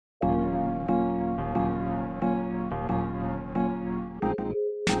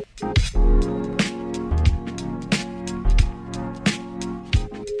Hello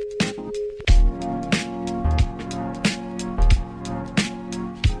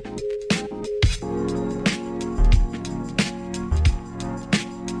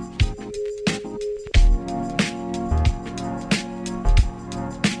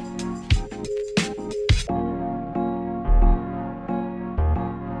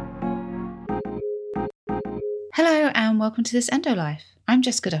and welcome to this Endo Life. I'm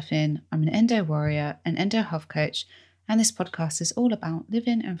Jessica Duffin. I'm an Endo warrior, an Endo health coach, and this podcast is all about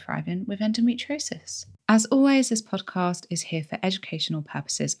living and thriving with endometriosis. As always, this podcast is here for educational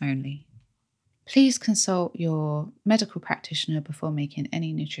purposes only. Please consult your medical practitioner before making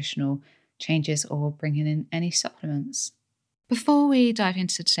any nutritional changes or bringing in any supplements. Before we dive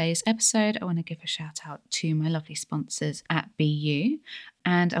into today's episode, I want to give a shout out to my lovely sponsors at BU.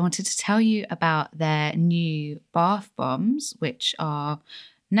 And I wanted to tell you about their new bath bombs, which are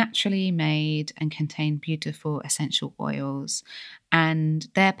naturally made and contain beautiful essential oils. And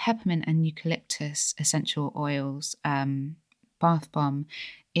their peppermint and eucalyptus essential oils bath bomb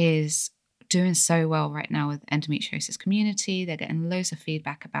is doing so well right now with endometriosis community. They're getting loads of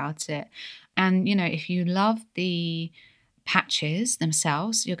feedback about it. And, you know, if you love the patches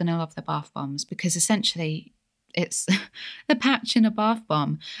themselves, you're going to love the bath bombs because essentially it's the patch in a bath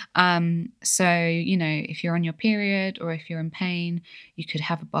bomb. So, you know, if you're on your period or if you're in pain, you could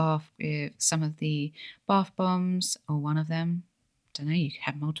have a bath with some of the bath bombs or one of them. Don't know, you could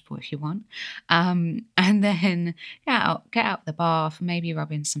have multiple if you want. And then get out the bath, maybe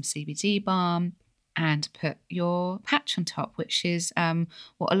rub in some CBD balm and put your patch on top, which is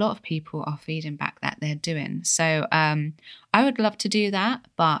what a lot of people are feeding back that they're doing. So I would love to do that,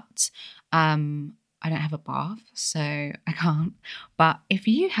 but I don't have a bath, so I can't. But if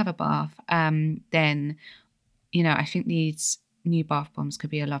you have a bath, then, you know, I think these new bath bombs could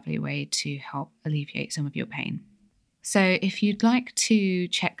be a lovely way to help alleviate some of your pain. So if you'd like to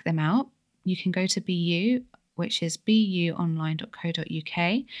check them out, you can go to BU, which is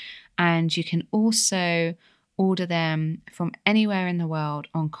buonline.co.uk. And you can also order them from anywhere in the world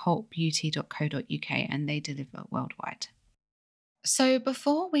on cultbeauty.co.uk, and they deliver worldwide. So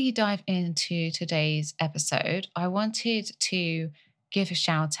before we dive into today's episode, I wanted to give a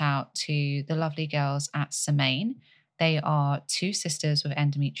shout out to the lovely girls at Semaine. They are two sisters with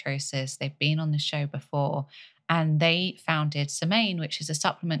endometriosis. They've been on the show before, and they founded Semaine, which is a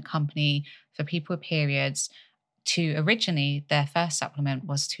supplement company for people with periods. Originally, their first supplement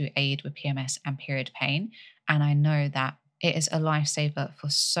was to aid with PMS and period pain. And I know that it is a lifesaver for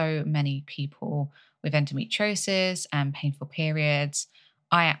so many people with endometriosis and painful periods.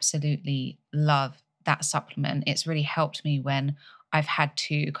 I absolutely love that supplement. It's really helped me when I've had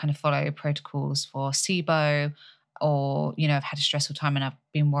to kind of follow protocols for SIBO, or, you know, I've had a stressful time and I've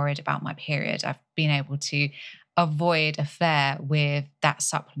been worried about my period. I've been able to avoid a flare with that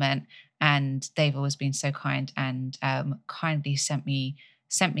supplement. And they've always been so kind and kindly sent me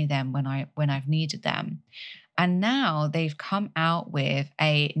them when I've needed them. And now they've come out with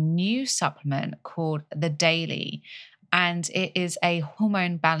a new supplement called the Daily, and it is a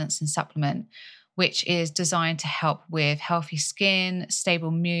hormone balancing supplement which is designed to help with healthy skin,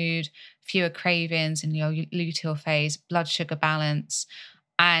 stable mood, fewer cravings in your luteal phase, blood sugar balance.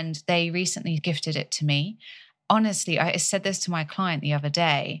 And they recently gifted it to me. Honestly, I said this to my client the other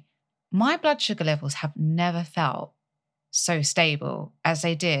day. My blood sugar levels have never felt so stable as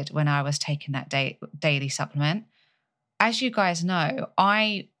they did when I was taking that daily supplement. As you guys know,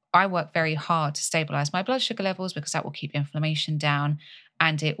 I work very hard to stabilize my blood sugar levels because that will keep inflammation down,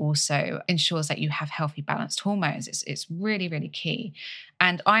 and it also ensures that you have healthy, balanced hormones. It's really, really key.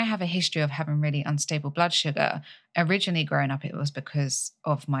 And I have a history of having really unstable blood sugar. Originally growing up, it was because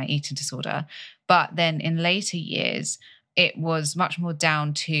of my eating disorder. But then in later years, it was much more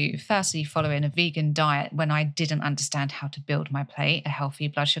down to, firstly, following a vegan diet when I didn't understand how to build my plate, a healthy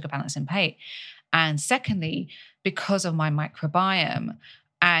blood sugar balancing plate. And secondly, because of my microbiome.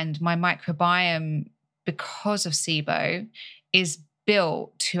 And my microbiome, because of SIBO, is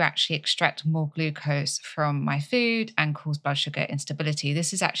built to actually extract more glucose from my food and cause blood sugar instability.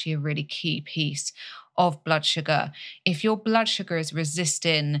 This is actually a really key piece of blood sugar. If your blood sugar is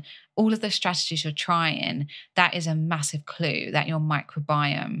resisting all of the strategies you're trying, that is a massive clue that your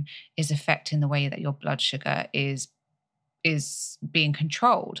microbiome is affecting the way that your blood sugar is being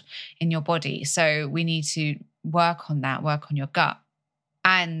controlled in your body. So we need to work on that, work on your gut.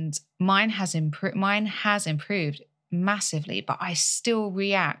 And mine has improved massively, but I still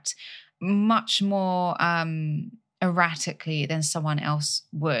react much more erratically than someone else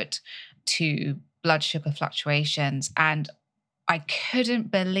would to blood sugar fluctuations. And I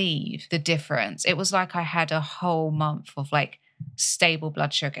couldn't believe the difference. It was like I had a whole month of like stable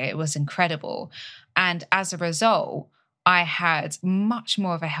blood sugar. It was incredible. And as a result, I had much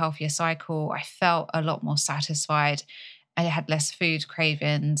more of a healthier cycle. I felt a lot more satisfied. I had less food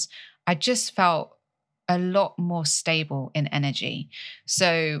cravings. I just felt a lot more stable in energy.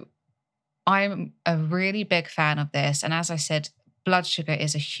 So I'm a really big fan of this. And as I said, blood sugar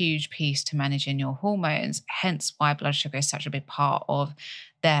is a huge piece to managing your hormones, hence why blood sugar is such a big part of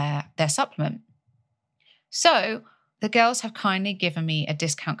their supplement. So the girls have kindly given me a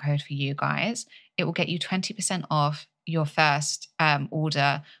discount code for you guys. It will get you 20% off your first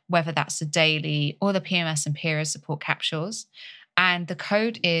order, whether that's the daily or the PMS and period support capsules. And the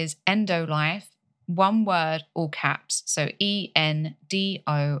code is ENDOLIFE, one word, all caps. So ENDOLIFE.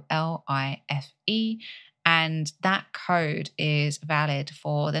 And that code is valid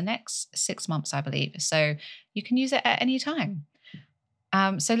for the next 6 months, I believe. So you can use it at any time.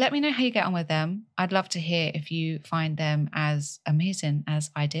 So let me know how you get on with them. I'd love to hear if you find them as amazing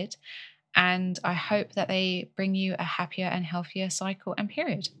as I did. And I hope that they bring you a happier and healthier cycle and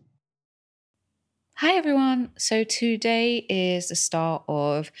period. Hi, everyone. So today is the start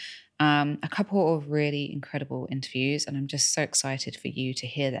of a couple of really incredible interviews, and I'm just so excited for you to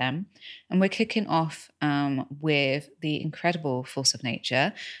hear them. And we're kicking off with the incredible force of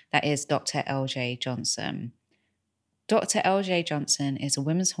nature that is Dr. LJ Johnson. Dr. LJ Johnson is a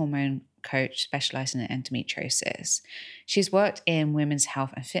women's hormone coach specializing in endometriosis. She's worked in women's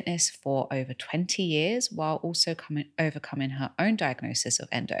health and fitness for over 20 years while also overcoming her own diagnosis of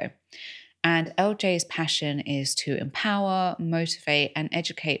endo. And LJ's passion is to empower, motivate, and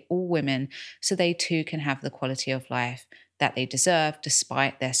educate all women so they too can have the quality of life that they deserve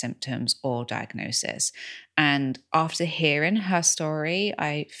despite their symptoms or diagnosis. And after hearing her story,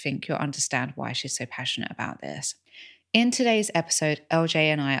 I think you'll understand why she's so passionate about this. In today's episode, LJ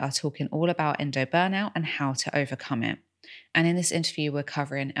and I are talking all about endo burnout and how to overcome it. And in this interview, we're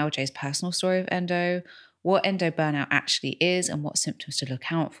covering LJ's personal story of endo, what endo burnout actually is and what symptoms to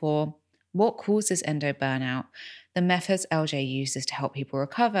look out for, what causes endo burnout, the methods LJ uses to help people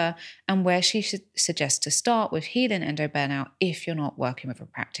recover, and where she should suggest to start with healing endo burnout if you're not working with a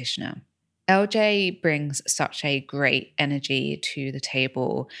practitioner. LJ brings such a great energy to the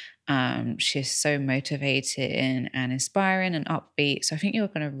table. She's so motivating and inspiring and upbeat. So I think you're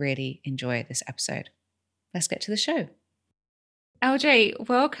going to really enjoy this episode. Let's get to the show. LJ,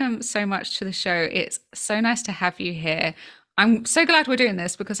 welcome so much to the show. It's so nice to have you here. I'm so glad we're doing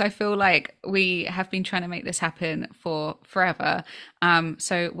this because I feel like we have been trying to make this happen for forever.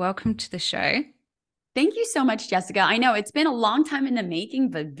 So welcome to the show. Thank you so much, Jessica. I know it's been a long time in the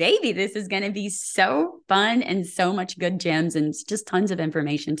making, but baby, this is going to be so fun and so much good gems and just tons of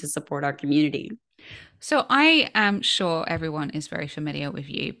information to support our community. So I am sure everyone is very familiar with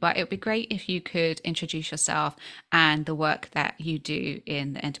you, but it would be great if you could introduce yourself and the work that you do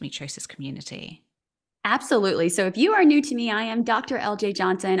in the endometriosis community. Absolutely. So if you are new to me, I am Dr. LJ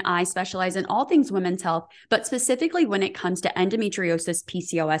Johnson. I specialize in all things women's health, but specifically when it comes to endometriosis,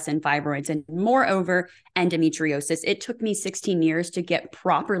 PCOS, and fibroids, and moreover, endometriosis. It took me 16 years to get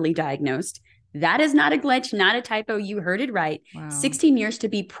properly diagnosed. That is not a glitch, not a typo. You heard it right. Wow. 16 years to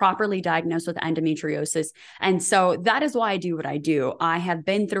be properly diagnosed with endometriosis. And so that is why I do what I do. I have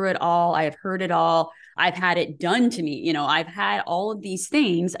been through it all. I have heard it all. I've had it done to me. I've had all of these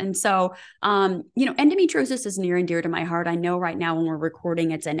things. And so, endometriosis is near and dear to my heart. I know right now when we're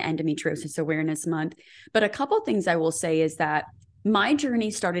recording, it's an Endometriosis Awareness Month. But a couple of things I will say is that my journey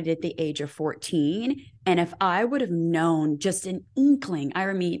started at the age of 14. And if I would have known just an inkling,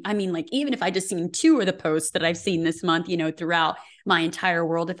 I mean, like even if I just seen 2 of the posts that I've seen this month, throughout my entire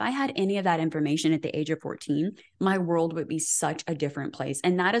world, if I had any of that information at the age of 14, my world would be such a different place.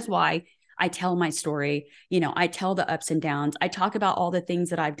 And that is why I tell my story. I tell the ups and downs. I talk about all the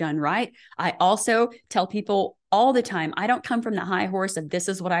things that I've done right. I also tell people all the time, I don't come from the high horse of this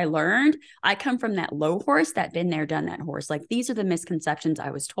is what I learned. I come from that low horse that been there, done that horse. Like these are the misconceptions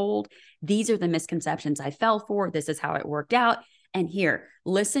I was told. These are the misconceptions I fell for. This is how it worked out. And here,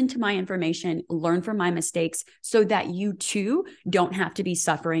 listen to my information, learn from my mistakes so that you too don't have to be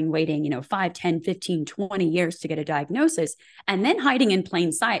suffering, waiting, 5, 10, 15, 20 years to get a diagnosis and then hiding in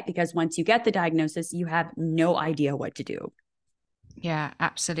plain sight because once you get the diagnosis, you have no idea what to do. Yeah,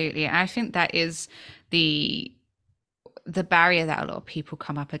 absolutely. I think that is the barrier that a lot of people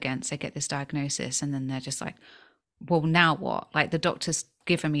come up against. They get this diagnosis and then they're just like, well, now what? Like the doctor's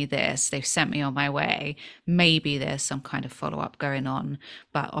given me this, they've sent me on my way. Maybe there's some kind of follow-up going on.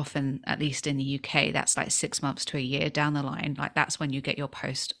 But often, at least in the UK, that's like 6 months to a year down the line. Like that's when you get your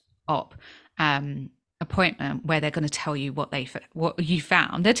post-op appointment where they're going to tell you what you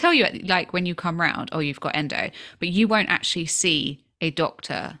found. They'll tell you like when you come round, oh, you've got endo, but you won't actually see a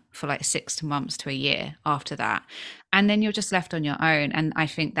doctor for like 6 months to a year after that. And then you're just left on your own. And I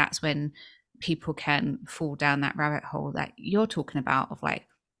think that's when people can fall down that rabbit hole that you're talking about of like,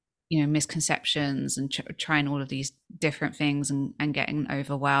 misconceptions and trying all of these different things and getting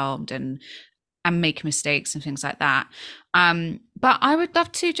overwhelmed and make mistakes and things like that. But I would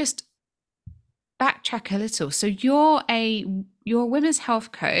love to just backtrack a little. So you're a women's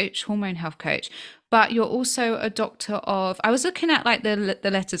health coach, hormone health coach, but you're also a doctor of. I was looking at like the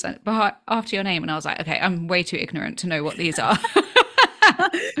letters after your name, and I was like, okay, I'm way too ignorant to know what these are.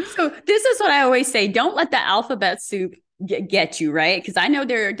 So this is what I always say: don't let the alphabet soup get you, right? Because I know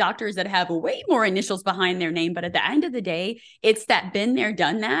there are doctors that have way more initials behind their name, but at the end of the day, it's that been there,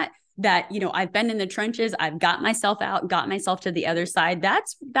 done that. That, I've been in the trenches, I've got myself out, got myself to the other side.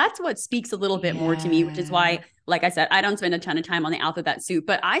 That's what speaks a little bit more to me, which is why, like I said, I don't spend a ton of time on the alphabet soup,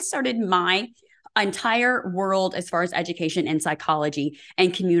 but I started my entire world as far as education and psychology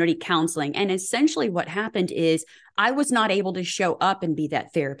and community counseling. And essentially what happened is I was not able to show up and be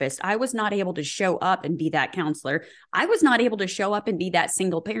that therapist. I was not able to show up and be that counselor. I was not able to show up and be that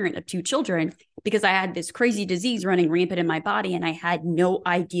single parent of 2 children because I had this crazy disease running rampant in my body and I had no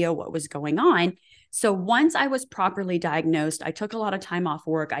idea what was going on. So once I was properly diagnosed, I took a lot of time off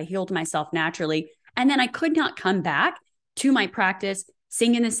work. I healed myself naturally. And then I could not come back to my practice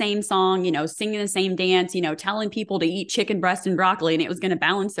singing the same song, singing the same dance, telling people to eat chicken breast and broccoli and it was going to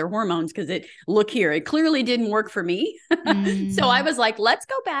balance their hormones because look here, it clearly didn't work for me. So I was like, let's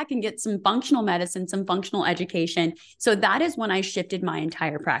go back and get some functional medicine, some functional education. So that is when I shifted my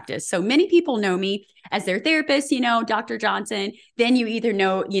entire practice. So many people know me as their therapist, Dr. Johnson. Then you either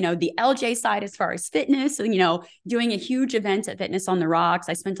know, the LJ side as far as fitness, doing a huge events at Fitness on the Rocks.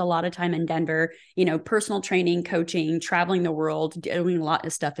 I spent a lot of time in Denver, personal training, coaching, traveling the world, doing a lot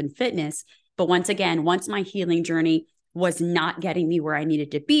of stuff in fitness. But once my healing journey was not getting me where I needed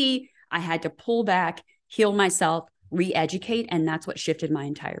to be, I had to pull back, heal myself, re-educate. And that's what shifted my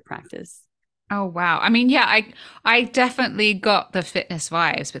entire practice. Oh wow. I mean, yeah, I definitely got the fitness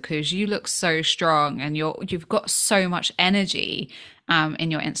vibes because you look so strong and you've got so much energy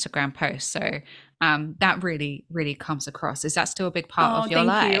in your Instagram posts. So that really, really comes across. Is that still a big part of your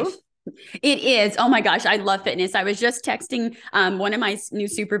life? You. It is. Oh my gosh, I love fitness. I was just texting one of my new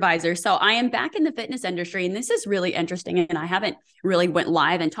supervisors. So I am back in the fitness industry, and this is really interesting. And I haven't really went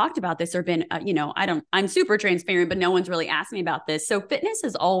live and talked about this or been, I'm super transparent, but no one's really asked me about this. So fitness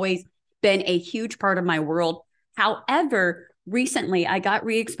has always been a huge part of my world. However, recently I got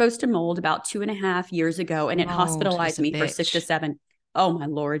re-exposed to mold about 2.5 years ago, and it hospitalized me for 6 to 7. Oh my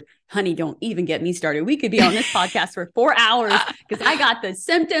Lord, honey, don't even get me started. We could be on this podcast for 4 hours because I got the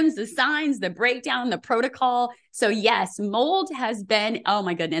symptoms, the signs, the breakdown, the protocol. So yes, mold has been, oh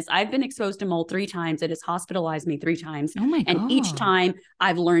my goodness, I've been exposed to mold 3 times. It has hospitalized me 3 times. Oh my God. And each time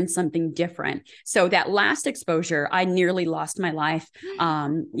I've learned something different. So that last exposure, I nearly lost my life.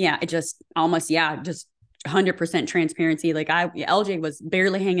 It just almost, just 100% transparency. Like LJ was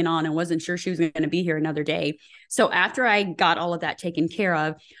barely hanging on and wasn't sure she was going to be here another day. So after I got all of that taken care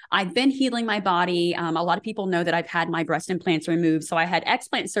of, I've been healing my body. A lot of people know that I've had my breast implants removed. So I had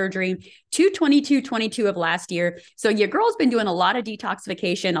explant surgery 2/22/22 of last year. So your girl's been doing a lot of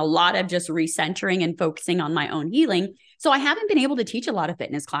detoxification, a lot of just recentering and focusing on my own healing. So I haven't been able to teach a lot of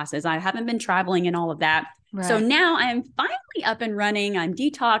fitness classes. I haven't been traveling and all of that. Right. So now I'm finally up and running. I'm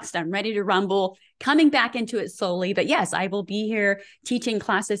detoxed. I'm ready to rumble, coming back into it slowly. But yes, I will be here teaching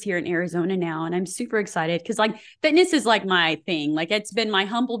classes here in Arizona now. And I'm super excited because fitness is my thing. It's been my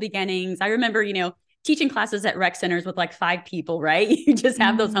humble beginnings. I remember, teaching classes at rec centers with 5 people, right? You just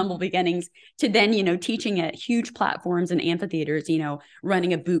have those humble beginnings to then, teaching at huge platforms and amphitheaters,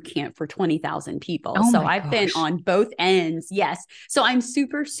 running a boot camp for 20,000 people. Oh so I've been on both ends. Yes. So I'm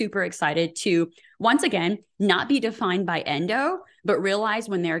super, super excited to once again, not be defined by endo, but realize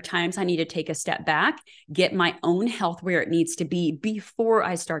when there are times I need to take a step back, get my own health where it needs to be before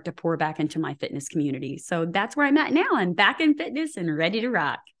I start to pour back into my fitness community. So that's where I'm at now. I'm back in fitness and ready to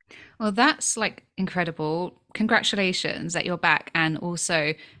rock. Well, that's incredible. Congratulations that you're back. And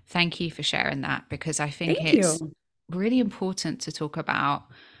also thank you for sharing that because I think it's really important to talk about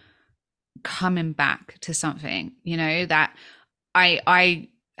coming back to something, that I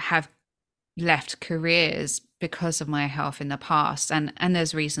have left careers because of my health in the past. And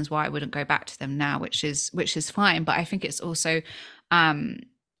there's reasons why I wouldn't go back to them now, which is fine. But I think it's also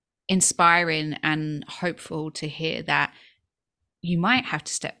inspiring and hopeful to hear that you might have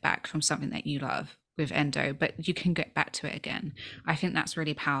to step back from something that you love with endo, but you can get back to it again. I think that's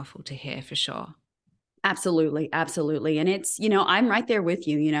really powerful to hear for sure. Absolutely. Absolutely. And it's, I'm right there with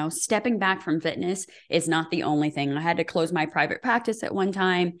you. Stepping back from fitness is not the only thing. I had to close my private practice at one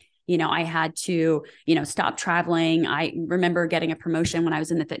time. I had to, stop traveling. I remember getting a promotion when I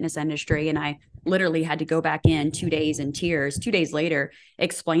was in the fitness industry, and I literally had to go back in 2 days in tears, 2 days later,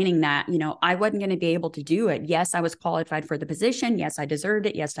 explaining that, I wasn't going to be able to do it. Yes, I was qualified for the position. Yes, I deserved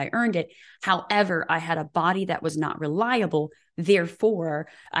it. Yes, I earned it. However, I had a body that was not reliable. Therefore,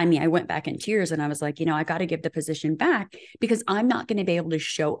 I went back in tears and I was like, I got to give the position back, because I'm not going to be able to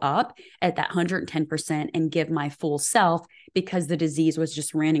show up at that 110% and give my full self, because the disease was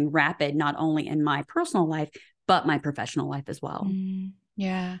just running rapid, not only in my personal life, but my professional life as well.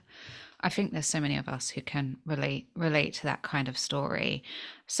 Yeah. I think there's so many of us who can relate to that kind of story.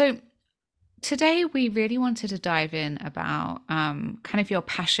 So today we really wanted to dive in about kind of your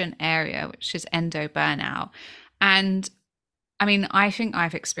passion area, which is endo burnout. And I think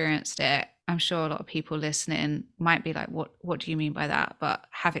I've experienced it. I'm sure a lot of people listening might be like, what do you mean by that? But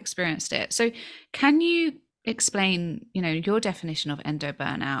have experienced it. So can you explain, your definition of endo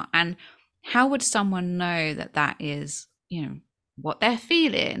burnout, and how would someone know that that is, what they're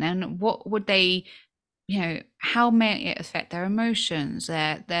feeling, and what would they, how may it affect their emotions,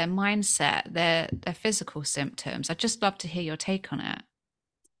 their mindset, their physical symptoms? I'd just love to hear your take on it.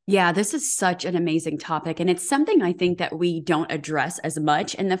 Yeah, this is such an amazing topic. And it's something I think that we don't address as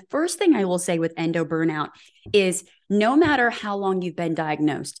much. And the first thing I will say with endo burnout is, no matter how long you've been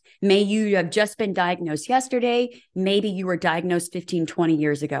diagnosed, may you have just been diagnosed yesterday, maybe you were diagnosed 15, 20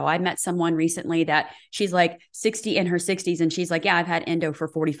 years ago. I met someone recently that she's like 60, in her 60s, and she's like, yeah, I've had endo for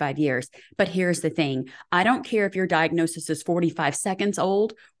 45 years. But here's the thing. I don't care if your diagnosis is 45 seconds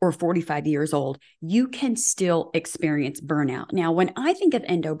old or 45 years old, you can still experience burnout. Now, when I think of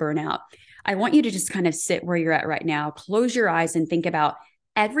endo burnout, I want you to just kind of sit where you're at right now, close your eyes, and think about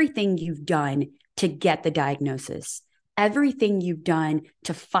everything you've done to get the diagnosis, everything you've done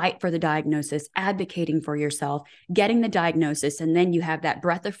to fight for the diagnosis, advocating for yourself, getting the diagnosis. And then you have that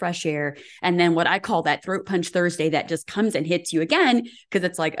breath of fresh air. And then what I call that throat punch Thursday that just comes and hits you again, because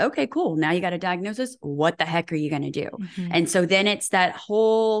it's like, okay, cool. Now you got a diagnosis. What the heck are you going to do? Mm-hmm. And so then it's that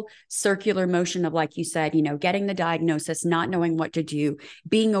whole circular motion of, like you said, getting the diagnosis, not knowing what to do,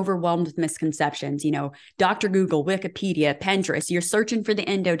 being overwhelmed with misconceptions, Dr. Google, Wikipedia, Pinterest, you're searching for the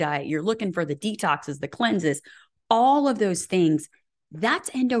endo diet, you're looking for the detoxes, the cleanses, all of those things.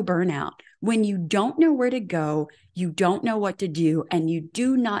 That's endo burnout. When you don't know where to go, you don't know what to do, and you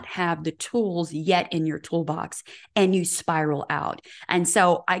do not have the tools yet in your toolbox, and you spiral out. And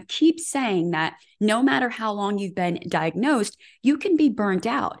so I keep saying that no matter how long you've been diagnosed, you can be burnt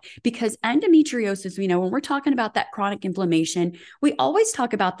out, because endometriosis, when we're talking about that chronic inflammation, we always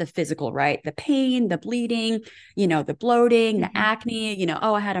talk about the physical, right? The pain, the bleeding, the bloating, the acne,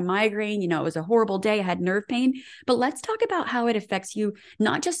 oh, I had a migraine, it was a horrible day, I had nerve pain. But let's talk about how it affects you,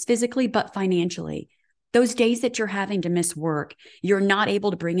 not just physically, but financially. Those days that you're having to miss work, you're not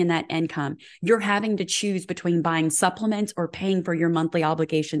able to bring in that income. You're having to choose between buying supplements or paying for your monthly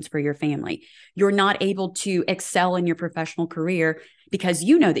obligations for your family. You're not able to excel in your professional career because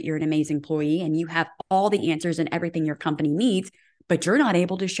you know that you're an amazing employee and you have all the answers and everything your company needs, but you're not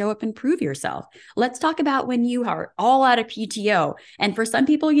able to show up and prove yourself. Let's talk about when you are all out of PTO. And for some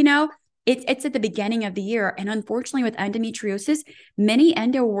people, it's at the beginning of the year. And unfortunately, with endometriosis, many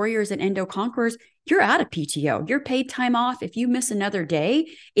endo warriors and endo conquerors, you're out of PTO. You're paid time off. If you miss another day,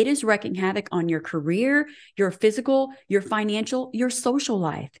 it is wreaking havoc on your career, your physical, your financial, your social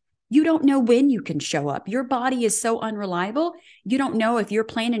life. You don't know when you can show up. Your body is so unreliable. You don't know if you're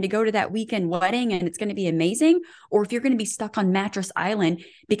planning to go to that weekend wedding and it's going to be amazing, or if you're going to be stuck on Mattress Island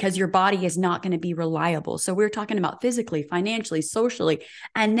because your body is not going to be reliable. So we're talking about physically, financially, socially,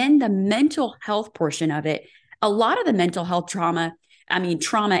 and then the mental health portion of it. A lot of the mental health trauma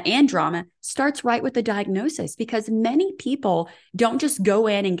and drama starts right with the diagnosis, because many people don't just go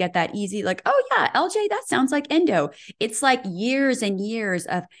in and get that easy, like, oh yeah, LJ, that sounds like endo. It's like years and years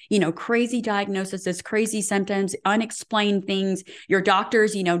of, crazy diagnoses, crazy symptoms, unexplained things, your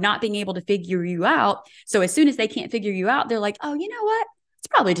doctors, not being able to figure you out. So as soon as they can't figure you out, they're like, oh, you know what? It's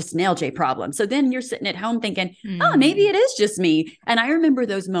probably just an LJ problem. So then you're sitting at home thinking, oh, maybe it is just me. And I remember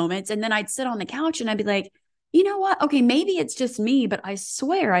those moments. And then I'd sit on the couch and I'd be like, you know what? Okay, maybe it's just me, but I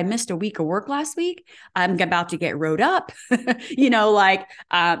swear I missed a week of work last week. I'm about to get rode up.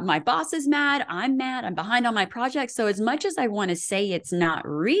 My boss is mad. I'm mad. I'm behind on my project. So as much as I want to say it's not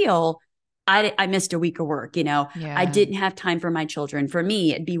real, I missed a week of work. I Yeah. didn't have time for my children. For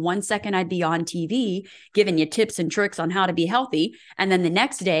me, it'd be 1 second I'd be on TV giving you tips and tricks on how to be healthy. And then the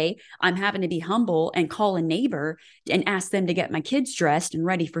next day, I'm having to be humble and call a neighbor and ask them to get my kids dressed and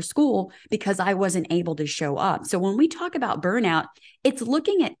ready for school because I wasn't able to show up. So when we talk about burnout, it's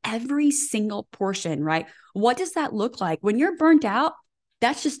looking at every single portion, right? What does that look like? When you're burnt out,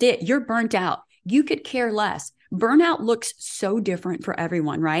 that's just it. You're burnt out. You could care less. Burnout looks so different for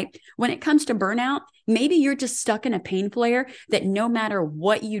everyone, right? When it comes to burnout, maybe you're just stuck in a pain flare that no matter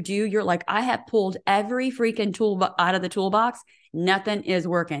what you do, you're like, I have pulled every freaking tool out of the toolbox. Nothing is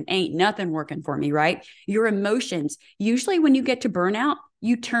working. Ain't nothing working for me, right? Your emotions, usually when you get to burnout,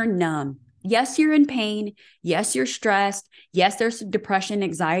 you turn numb. Yes, you're in pain. Yes, you're stressed. Yes, there's depression,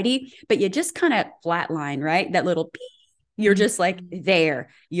 anxiety, but you just kind of flatline, right? That little beep. You're just like there.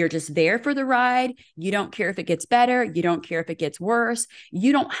 You're just there for the ride. You don't care if it gets better. You don't care if it gets worse.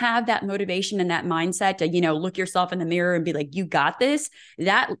 You don't have that motivation and that mindset to, look yourself in the mirror and be like, you got this.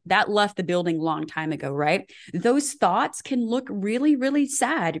 That left the building a long time ago, right? Those thoughts can look really, really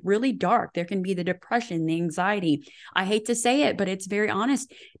sad, really dark. There can be the depression, the anxiety. I hate to say it, but it's very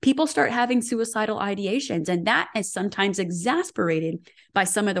honest. People start having suicidal ideations, and that is sometimes exasperated by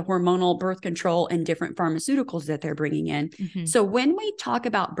some of the hormonal birth control and different pharmaceuticals that they're bringing in. Mm-hmm. So when we talk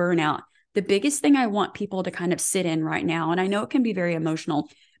about burnout, the biggest thing I want people to kind of sit in right now, and I know it can be very emotional,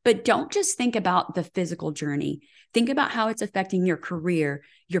 but don't just think about the physical journey. Think about how it's affecting your career,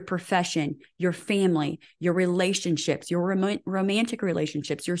 your profession, your family, your relationships, your romantic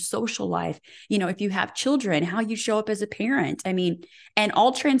relationships, your social life. If you have children, how you show up as a parent. I mean, and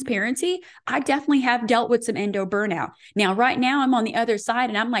all transparency, I definitely have dealt with some endo burnout. Now, right now, I'm on the other side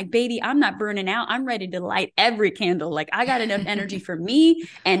and I'm like, baby, I'm not burning out. I'm ready to light every candle. Like, I got enough energy for me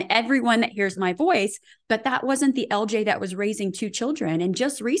and everyone that hears my voice. But that wasn't the LJ that was raising two children. And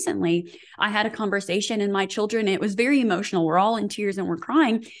just recently, I had a conversation and my children, it was very emotional. We're all in tears and we're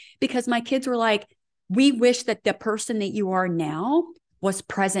crying because my kids were like, we wish that the person that you are now was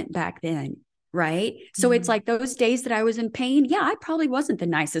present back then. Right. So it's like those days that I was in pain. Yeah, I probably wasn't the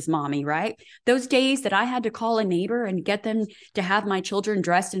nicest mommy. Right. Those days that I had to call a neighbor and get them to have my children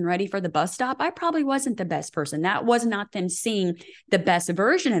dressed and ready for the bus stop, I probably wasn't the best person. That was not them seeing the best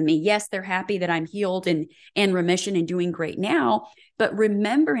version of me. Yes, they're happy that I'm healed and in remission and doing great now. But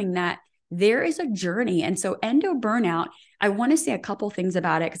remembering that there is a journey. And so endo burnout, I want to say a couple things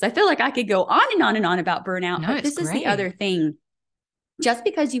about it because I feel like I could go on and on and on about burnout. No, but it's this is the great. other thing. Just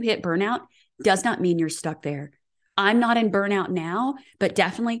because you hit burnout does not mean you're stuck there. I'm not in burnout now, but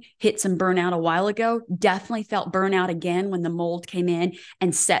definitely hit some burnout a while ago. Definitely felt burnout again when the mold came in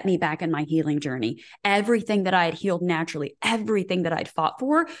and set me back in my healing journey. Everything that I had healed naturally, everything that I'd fought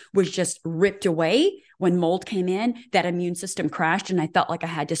for was just ripped away when mold came in. That immune system crashed and I felt like I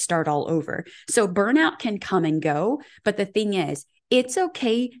had to start all over. So burnout can come and go. But the thing is, it's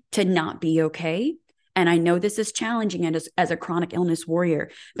okay to not be okay. And I know this is challenging as a chronic illness warrior,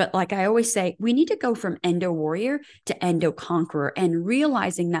 but like I always say, we need to go from endo warrior to endo conqueror and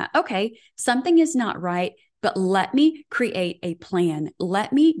realizing that, okay, something is not right, but let me create a plan.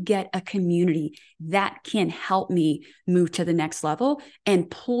 Let me get a community that can help me move to the next level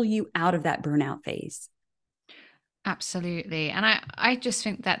and pull you out of that burnout phase. Absolutely. And I just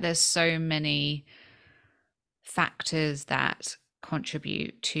think that there's so many factors that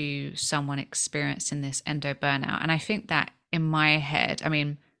contribute to someone experiencing this endo burnout. And I think that in my head, I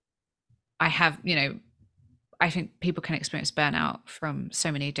mean, I have, I think people can experience burnout from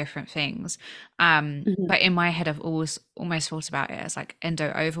so many different things. Mhm. But in my head, I've always almost thought about it as like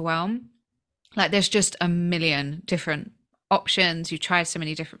endo overwhelm. Like there's just a million different options. You try so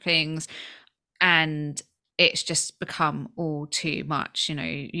many different things and it's just become all too much.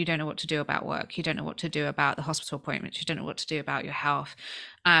 You don't know what to do about work. You don't know what to do about the hospital appointments. You don't know what to do about your health.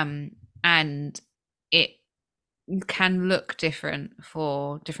 And it can look different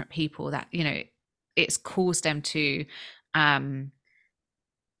for different people that, it's caused them to,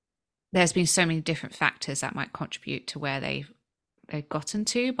 there's been so many different factors that might contribute to where they've gotten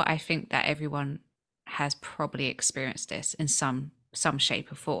to, but I think that everyone has probably experienced this in some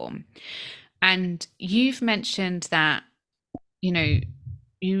shape or form. And you've mentioned that,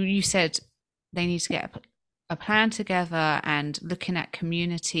 you said they need to get a plan together and looking at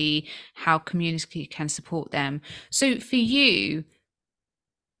community, how community can support them. So for you,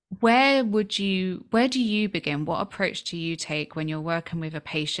 where do you begin? What approach do you take when you're working with a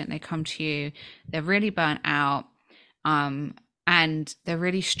patient? They come to you, they're really burnt out, and they're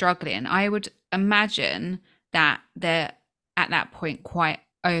really struggling. I would imagine that they're at that point quite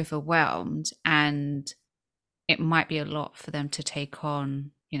overwhelmed and it might be a lot for them to take on,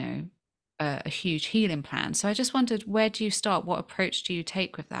 a huge healing plan. So I just wondered, where do you start? What approach do you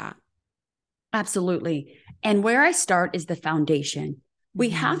take with that? Absolutely. And where I start is the foundation. We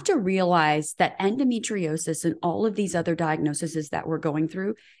have to realize that endometriosis and all of these other diagnoses that we're going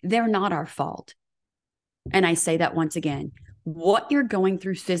through, they're not our fault. And I say that once again, what you're going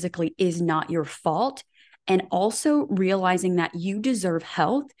through physically is not your fault. And also realizing that you deserve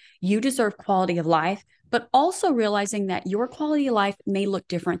health, you deserve quality of life, but also realizing that your quality of life may look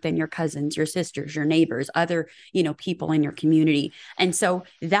different than your cousins, your sisters, your neighbors, other, people in your community. And so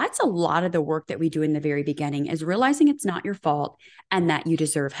that's a lot of the work that we do in the very beginning, is realizing it's not your fault and that you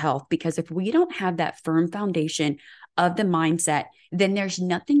deserve health. Because if we don't have that firm foundation of the mindset, then there's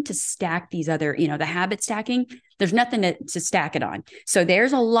nothing to stack these other, the habit stacking, there's nothing to stack it on. So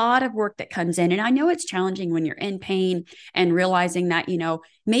there's a lot of work that comes in. And I know it's challenging when you're in pain and realizing that,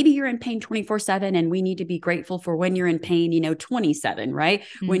 maybe you're in pain 24/7, and we need to be grateful for when you're in pain, 27, right?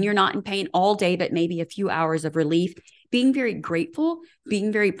 When you're not in pain all day, but maybe a few hours of relief, being very grateful,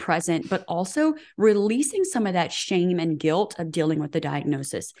 being very present, but also releasing some of that shame and guilt of dealing with the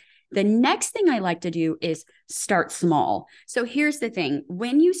diagnosis. The next thing I like to do is start small. So here's the thing.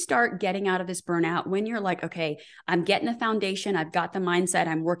 When you start getting out of this burnout, when you're like, okay, I'm getting the foundation, I've got the mindset,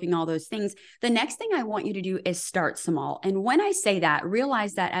 I'm working all those things, the next thing I want you to do is start small. And when I say that,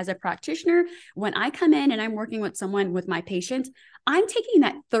 realize that as a practitioner, when I come in and I'm working with someone, with my patients, I'm taking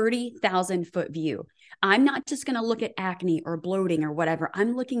that 30,000 foot view. I'm not just going to look at acne or bloating or whatever.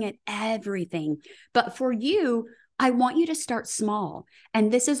 I'm looking at everything. But for you, I want you to start small.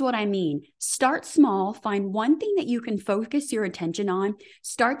 And this is what I mean. Start small, find one thing that you can focus your attention on,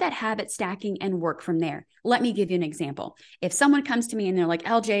 start that habit stacking and work from there. Let me give you an example. If someone comes to me and they're like,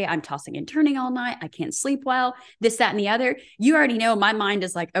 LJ, I'm tossing and turning all night, I can't sleep well, this, that, and the other, you already know my mind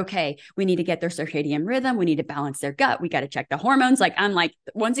is like, okay, we need to get their circadian rhythm. We need to balance their gut. We got to check the hormones. Like, I'm like,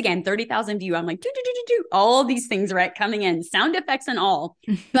 once again, 30,000 view. I'm like, do, do, do, do, do. All these things, right? Coming in, sound effects and all.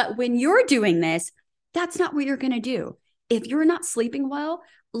 But when you're doing this, that's not what you're going to do. If you're not sleeping well,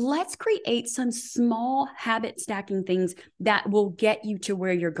 let's create some small habit stacking things that will get you to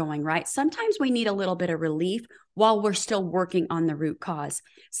where you're going, right? Sometimes we need a little bit of relief while we're still working on the root cause.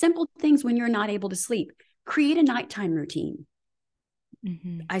 Simple things when you're not able to sleep. Create a nighttime routine.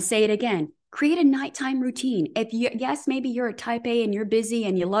 I say it again. Create a nighttime routine. Yes, maybe you're a type A and you're busy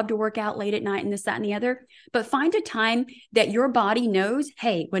and you love to work out late at night and this, that, and the other, but find a time that your body knows,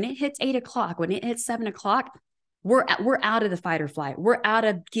 hey, when it hits 8 o'clock, when it hits 7 o'clock, we're out of the fight or flight. We're out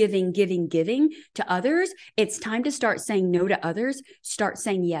of giving to others. It's time to start saying no to others, start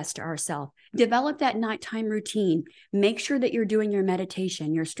saying yes to ourselves. Develop that nighttime routine. Make sure that you're doing your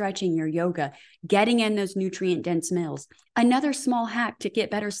meditation, your stretching, your yoga, getting in those nutrient-dense meals. Another small hack to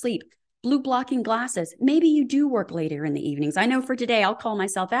get better sleep. Blue blocking glasses. Maybe you do work later in the evenings. I know for today, I'll call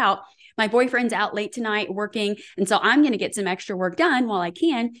myself out. My boyfriend's out late tonight working. And so I'm going to get some extra work done while I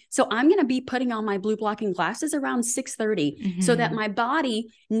can. So I'm going to be putting on my blue blocking glasses around 6:30 so that my body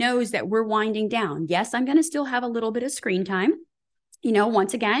knows that we're winding down. Yes, I'm going to still have a little bit of screen time.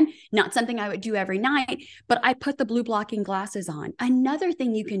 Once again, not something I would do every night, but I put the blue blocking glasses on. Another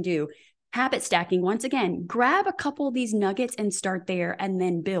thing you can do, habit stacking, once again, grab a couple of these nuggets and start there and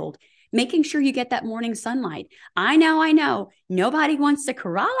then build. Making sure you get that morning sunlight. I know. Nobody wants to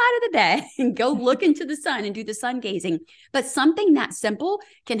crawl out of the bed and go look into the sun and do the sun gazing, but something that simple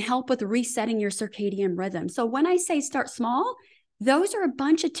can help with resetting your circadian rhythm. So when I say start small, those are a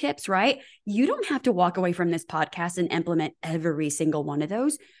bunch of tips, right? You don't have to walk away from this podcast and implement every single one of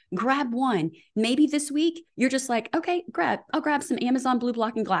those. Grab one. Maybe this week you're just like, okay, I'll grab some Amazon blue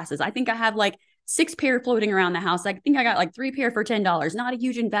blocking glasses. I think I have like 6 pair floating around the house. I think I got like 3 pair for $10. Not a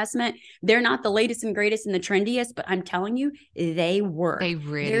huge investment. They're not the latest and greatest and the trendiest, but I'm telling you, they work. They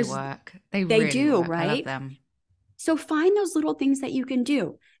really work. They really do, work. right? I love them. So find those little things that you can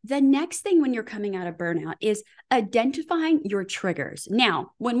do. The next thing when you're coming out of burnout is identifying your triggers.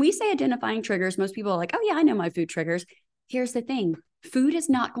 Now, when we say identifying triggers, most people are like, oh yeah, I know my food triggers. Here's the thing. Food is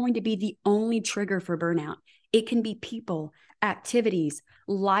not going to be the only trigger for burnout. It can be people, activities,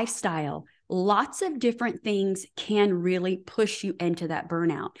 lifestyle. Lots of different things can really push you into that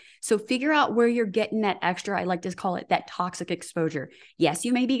burnout. So figure out where you're getting that extra, I like to call it that toxic exposure. Yes,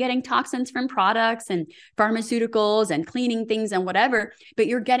 you may be getting toxins from products and pharmaceuticals and cleaning things and whatever, but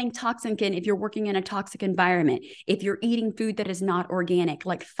you're getting toxic if you're working in a toxic environment, if you're eating food that is not organic.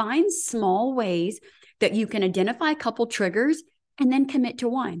 Like find small ways that you can identify a couple triggers and then commit to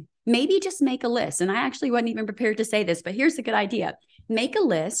one. Maybe just make a list. And I actually wasn't even prepared to say this, but here's a good idea. Make a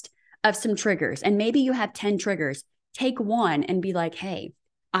list of some triggers, and maybe you have 10 triggers. Take one and be like, hey,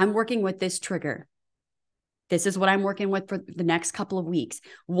 I'm working with this trigger. This is what I'm working with for the next couple of weeks.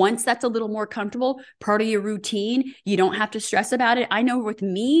 Once that's a little more comfortable, part of your routine, you don't have to stress about it. I know with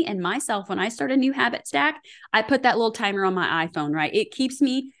me and myself, when I start a new habit stack, I put that little timer on my iPhone, right? It keeps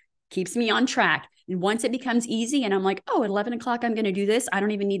me on track. And once it becomes easy and I'm like, oh, at 11 o'clock, I'm going to do this. I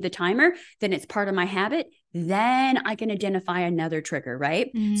don't even need the timer. Then it's part of my habit. Then I can identify another trigger,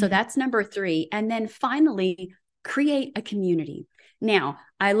 right? So that's number 3. And then finally, create a community. Now,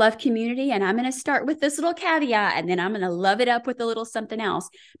 I love community, and I'm going to start with this little caveat, and then I'm going to love it up with a little something else.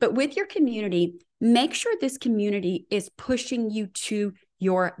 But with your community, make sure this community is pushing you to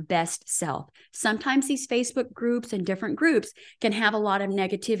your best self. Sometimes these Facebook groups and different groups can have a lot of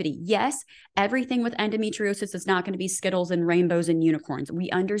negativity. Yes, everything with endometriosis is not going to be Skittles and rainbows and unicorns. We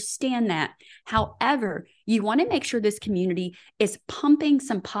understand that. However, you want to make sure this community is pumping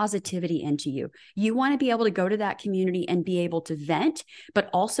some positivity into you. You want to be able to go to that community and be able to vent, but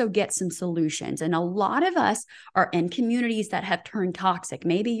also get some solutions. And a lot of us are in communities that have turned toxic.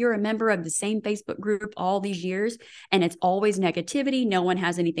 Maybe you're a member of the same Facebook group all these years, and it's always negativity. No one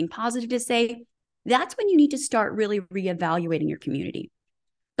has anything positive to say. That's when you need to start really reevaluating your community.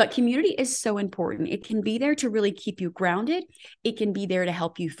 But community is so important. It can be there to really keep you grounded. It can be there to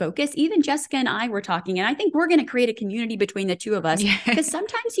help you focus. Even Jessica and I were talking, and I think we're going to create a community between the two of us, because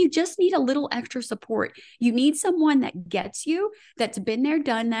sometimes you just need a little extra support. You need someone that gets you, that's been there,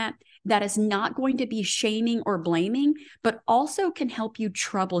 done that, that is not going to be shaming or blaming, but also can help you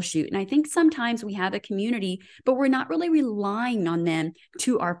troubleshoot. And I think sometimes we have a community, but we're not really relying on them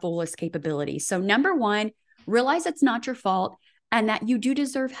to our fullest capability. So number 1, realize it's not your fault and that you do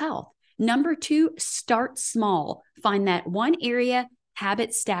deserve health. Number 2, start small. Find that one area,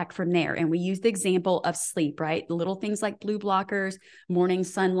 habit stack from there. And we use the example of sleep, right? Little things like blue blockers, morning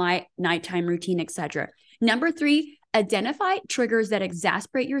sunlight, nighttime routine, etc. Number 3, identify triggers that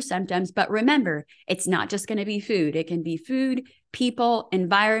exacerbate your symptoms. But remember, it's not just going to be food. It can be food, people,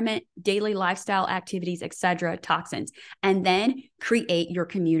 environment, daily lifestyle activities, etc., toxins. And then create your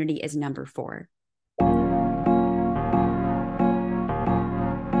community is number 4.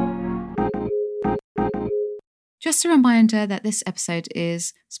 Just a reminder that this episode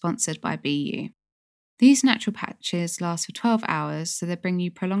is sponsored by BU. These natural patches last for 12 hours, so they bring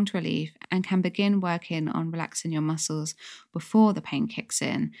you prolonged relief and can begin working on relaxing your muscles before the pain kicks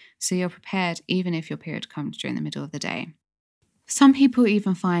in, so you're prepared even if your period comes during the middle of the day. Some people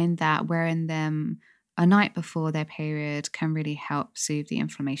even find that wearing them a night before their period can really help soothe the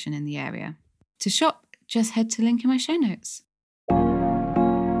inflammation in the area. To shop, just head to the link in my show notes.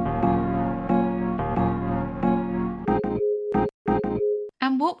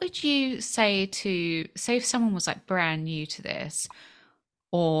 And what would you say if someone was like brand new to this,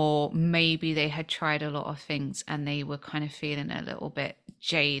 or maybe they had tried a lot of things and they were kind of feeling a little bit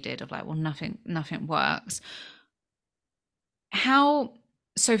jaded of like, well, nothing works.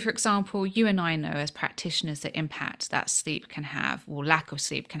 So for example, you and I know as practitioners the impact that sleep can have, or lack of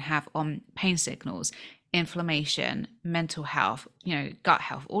sleep can have, on pain signals, inflammation, mental health, gut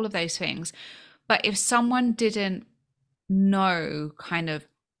health, all of those things. But if someone didn't know kind of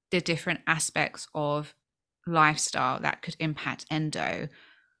the different aspects of lifestyle that could impact endo,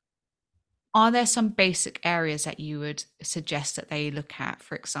 are there some basic areas that you would suggest that they look at?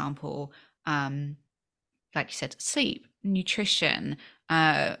 For example, like you said, sleep, nutrition,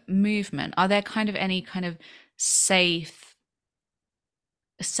 movement. Are there kind of any kind of safe,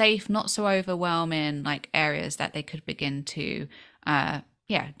 not so overwhelming like areas that they could begin to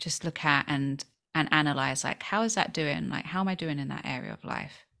just look at and analyze, like, how is that doing? Like, how am I doing in that area of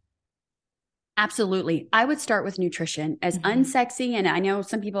life? Absolutely. I would start with nutrition. As unsexy, and I know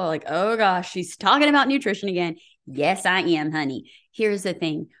some people are like, oh gosh, she's talking about nutrition again. Yes, I am, honey. Here's the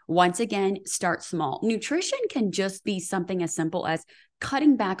thing. Once again, start small. Nutrition can just be something as simple as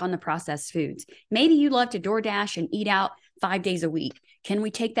cutting back on the processed foods. Maybe you love to DoorDash and eat out 5 days a week. Can we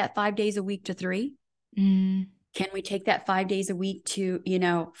take that 5 days a week to 3? Can we take that 5 days a week to,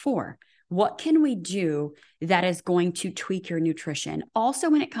 4? What can we do that is going to tweak your nutrition? Also,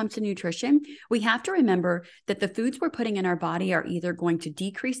 when it comes to nutrition, we have to remember that the foods we're putting in our body are either going to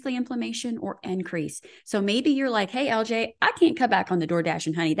decrease the inflammation or increase. So maybe you're like, hey, LJ, I can't cut back on the DoorDash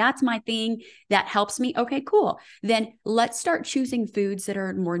and honey. That's my thing. That helps me. Okay, cool. Then let's start choosing foods that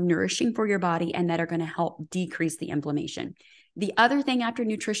are more nourishing for your body and that are going to help decrease the inflammation. The other thing after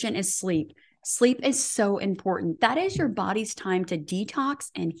nutrition is sleep. Sleep is so important. That is your body's time to detox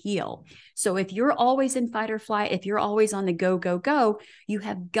and heal. So if you're always in fight or flight, if you're always on the go, go, go, you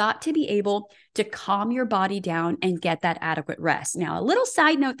have got to be able to calm your body down and get that adequate rest. Now, a little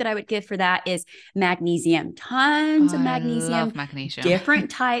side note that I would give for that is magnesium. Tons of I magnesium, love magnesium.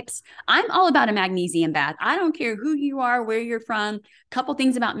 different types. I'm all about a magnesium bath. I don't care who you are, where you're from. Couple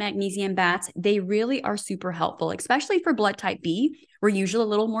things about magnesium baths. They really are super helpful, especially for blood type B. We're usually a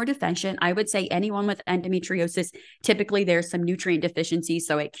little more deficient. I would say anyone with endometriosis, typically there's some nutrient deficiency,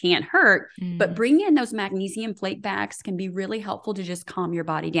 so it can't hurt. But bringing in those magnesium plate bags can be really helpful to just calm your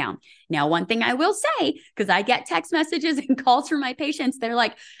body down. Now, one thing I will say, because I get text messages and calls from my patients, they're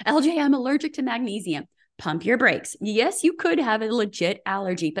like, LJ, I'm allergic to magnesium. Pump your brakes. Yes, you could have a legit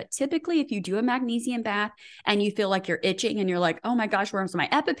allergy, but typically if you do a magnesium bath and you feel like you're itching and you're like, oh my gosh, where's my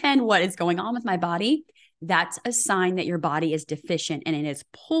EpiPen? What is going on with my body? That's a sign that your body is deficient and it is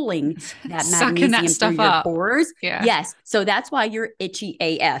pulling that Sucking that magnesium stuff through your up. pores. Yeah. Yes. So that's why you're itchy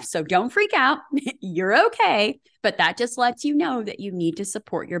AF. So don't freak out. You're okay. But that just lets you know that you need to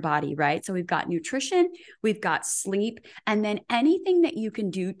support your body, right? So we've got nutrition, we've got sleep, and then anything that you can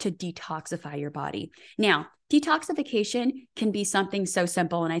do to detoxify your body. Now, detoxification can be something so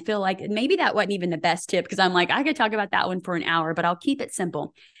simple. And I feel like maybe that wasn't even the best tip because I'm like, I could talk about that one for an hour, but I'll keep it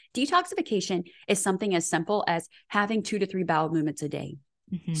simple. Detoxification is something as simple as having 2 to 3 bowel movements a day,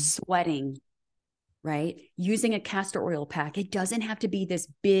 sweating, right? Using a castor oil pack. It doesn't have to be this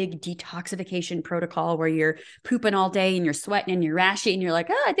big detoxification protocol where you're pooping all day and you're sweating and you're rashy and you're like,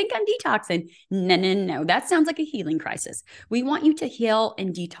 oh, I think I'm detoxing. No, no, no. That sounds like a healing crisis. We want you to heal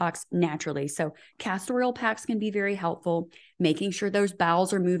and detox naturally. So castor oil packs can be very helpful, making sure those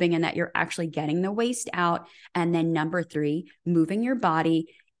bowels are moving and that you're actually getting the waste out. And then number 3, moving your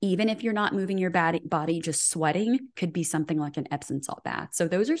body. Even if you're not moving your body, just sweating could be something like an Epsom salt bath. So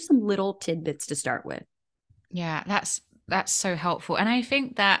those are some little tidbits to start with. Yeah, that's so helpful. And I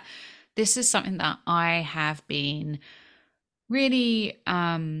think that this is something that I have been really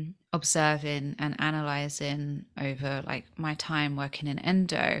observing and analyzing over like my time working in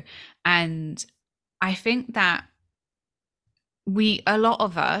endo. And I think that a lot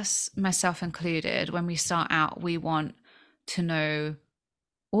of us, myself included, when we start out, we want to know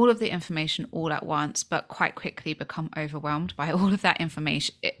all of the information all at once, but quite quickly become overwhelmed by all of that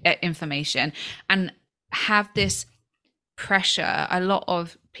information and have this pressure. A lot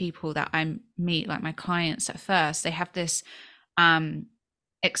of people that I meet, like my clients at first, they have this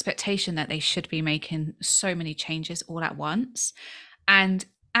expectation that they should be making so many changes all at once. And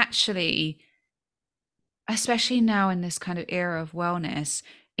actually, especially now in this kind of era of wellness,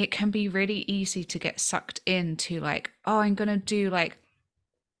 it can be really easy to get sucked into like, oh, I'm going to,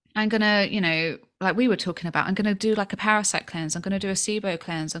 like we were talking about, I'm going to do like a parasite cleanse. I'm going to do a SIBO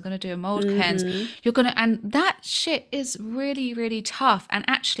cleanse. I'm going to do a mold cleanse. And that shit is really, really tough. And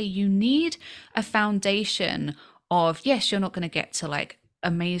actually you need a foundation of, yes, you're not going to get to like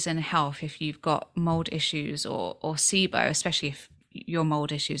amazing health if you've got mold issues or SIBO, especially if your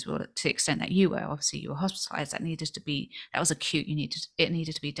mold issues were to the extent that you were. Obviously you were hospitalized. That was acute. It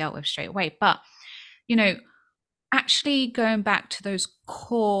needed to be dealt with straight away. But, actually going back to those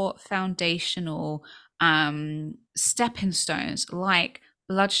core foundational stepping stones like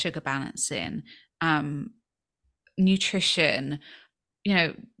blood sugar balancing, nutrition,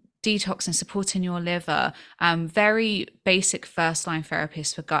 detox and supporting your liver, very basic first line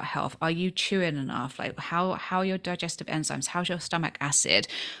therapies for gut health. Are you chewing enough? Like how are your digestive enzymes? How's your stomach acid?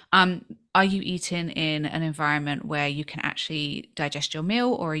 Are you eating in an environment where you can actually digest your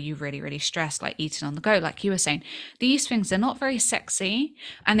meal, or are you really, really stressed, like eating on the go? Like you were saying, these things, they're not very sexy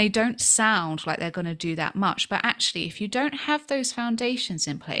and they don't sound like they're going to do that much. But actually, if you don't have those foundations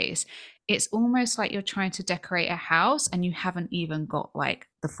in place, it's almost like you're trying to decorate a house and you haven't even got like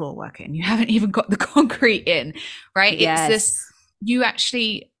the floor work in, you haven't even got the concrete in, right? Yes. It's this, you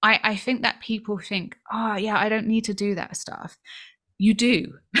actually, I think that people think, oh yeah, I don't need to do that stuff. You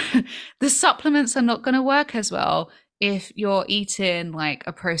do. The supplements are not going to work as well if you're eating like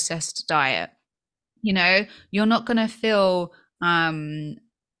a processed diet. You're not going to feel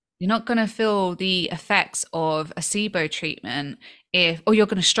the effects of a SIBO treatment or you're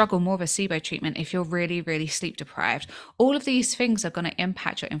going to struggle more with a SIBO treatment if you're really, really sleep deprived. All of these things are going to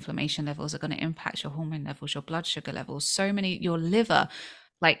impact your inflammation levels, are going to impact your hormone levels, your blood sugar levels, your liver.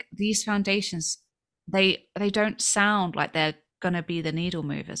 Like these foundations, they don't sound like they're going to be the needle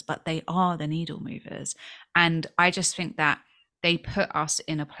movers, but they are the needle movers. And I just think that they put us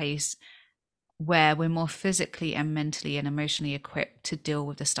in a place where we're more physically and mentally and emotionally equipped to deal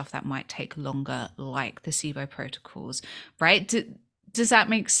with the stuff that might take longer, like the SIBO protocols, right? Does that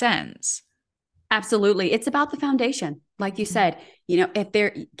make sense? Absolutely. It's about the foundation. Like you said, if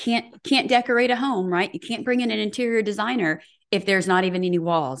there can't decorate a home, right? You can't bring in an interior designer if there's not even any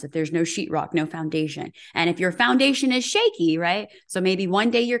walls, if there's no sheetrock, no foundation. And if your foundation is shaky, right? So maybe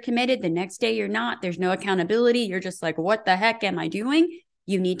one day you're committed, the next day you're not, there's no accountability. You're just like, what the heck am I doing?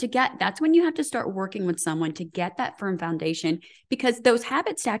 That's when you have to start working with someone to get that firm foundation, because those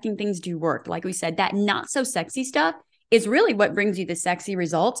habit stacking things do work. Like we said, that not so sexy stuff is really what brings you the sexy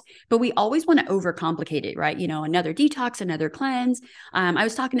results. But we always want to overcomplicate it, right? Another detox, another cleanse. I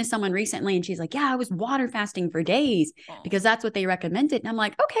was talking to someone recently and she's like, yeah, I was water fasting for days because that's what they recommended. And I'm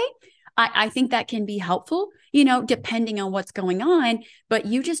like, okay, I think that can be helpful, depending on what's going on. But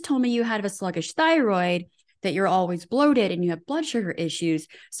you just told me you had a sluggish thyroid, that you're always bloated and you have blood sugar issues.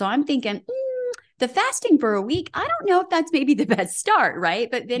 So I'm thinking, the fasting for a week, I don't know if that's maybe the best start,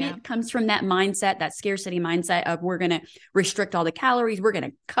 right? But then it comes from that mindset, that scarcity mindset of we're going to restrict all the calories, we're going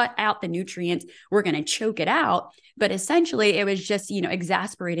to cut out the nutrients, we're going to choke it out. But essentially, it was just,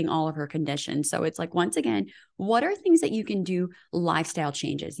 exasperating all of her conditions. So it's like, once again, what are things that you can do? Lifestyle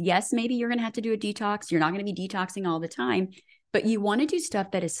changes. Yes, maybe you're going to have to do a detox. You're not going to be detoxing all the time. But you want to do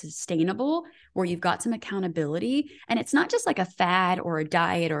stuff that is sustainable, where you've got some accountability. And it's not just like a fad or a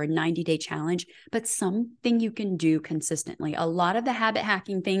diet or a 90-day challenge, but something you can do consistently. A lot of the habit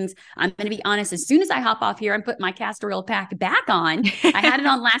hacking things, I'm going to be honest, as soon as I hop off here, I'm putting my castor oil pack back on. I had it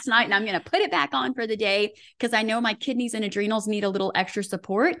on last night and I'm going to put it back on for the day because I know my kidneys and adrenals need a little extra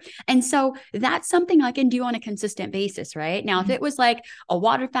support. And so that's something I can do on a consistent basis, right? Now, if it was like a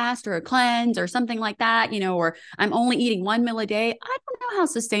water fast or a cleanse or something like that, or I'm only eating 1 meal a day, I don't know how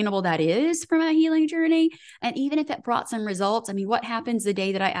sustainable that is for my healing journey. And even if it brought some results, I mean, what happens the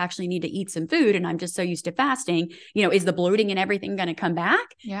day that I actually need to eat some food and I'm just so used to fasting, is the bloating and everything going to come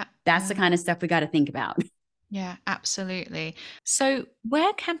back? Yeah. That's the kind of stuff we got to think about. Yeah, absolutely. So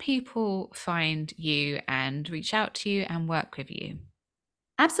where can people find you and reach out to you and work with you?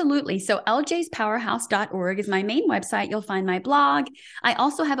 Absolutely. So ljspowerhouse.org is my main website. You'll find my blog. I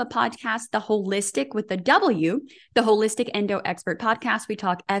also have a podcast, The Holistic with the W, the Holistic Endo Expert Podcast. We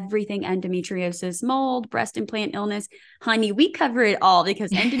talk everything endometriosis, mold, breast implant illness. Honey, we cover it all because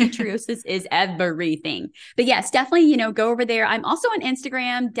endometriosis is everything. But yes, definitely, go over there. I'm also on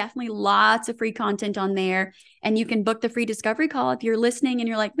Instagram, definitely lots of free content on there. And you can book the free discovery call if you're listening and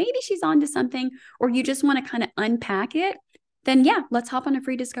you're like, maybe she's onto something, or you just want to kind of unpack it. Then let's hop on a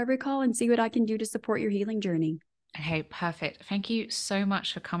free discovery call and see what I can do to support your healing journey. Okay, perfect. Thank you so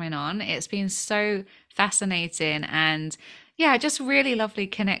much for coming on. It's been so fascinating and just really lovely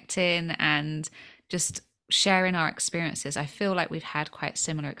connecting and just sharing our experiences. I feel like we've had quite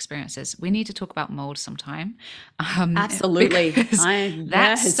similar experiences. We need to talk about mold sometime. Absolutely.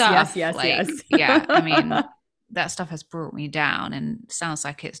 Yes. Yeah, I mean, that stuff has brought me down and sounds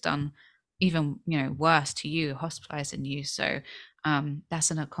like it's done even worse to you, hospitalizing you. So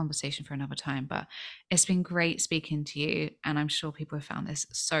that's a conversation for another time, but it's been great speaking to you, and I'm sure people have found this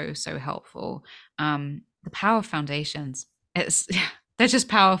so helpful. The power of foundations, they're just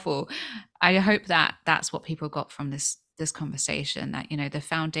powerful. I hope that that's what people got from this conversation, that the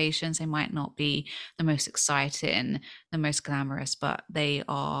foundations, they might not be the most exciting, the most glamorous, but they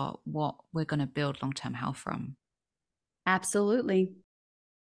are what we're going to build long-term health from. Absolutely.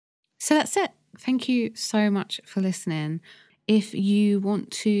 So that's it. Thank you so much for listening. If you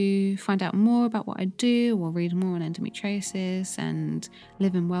want to find out more about what I do or read more on endometriosis and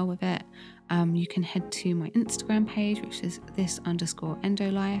living well with it, you can head to my Instagram page, which is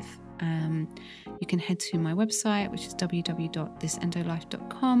this_endolife. You can head to my website, which is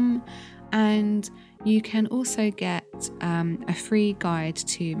www.thisendolife.com. And you can also get a free guide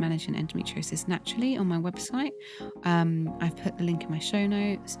to managing endometriosis naturally on my website. I've put the link in my show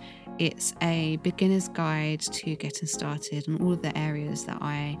notes. It's a beginner's guide to getting started on all of the areas that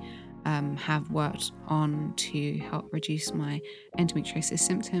I have worked on to help reduce my endometriosis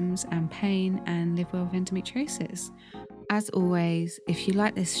symptoms and pain and live well with endometriosis. As always, if you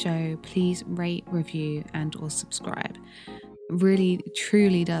like this show, please rate, review, and or subscribe. Really,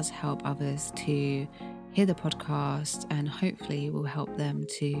 truly does help others to hear the podcast, and hopefully will help them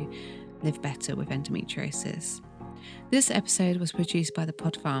to live better with endometriosis. This episode was produced by The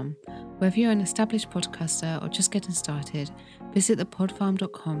Pod Farm. Whether you're an established podcaster or just getting started, visit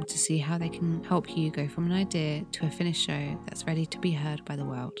thepodfarm.com to see how they can help you go from an idea to a finished show that's ready to be heard by the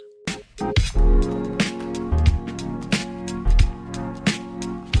world.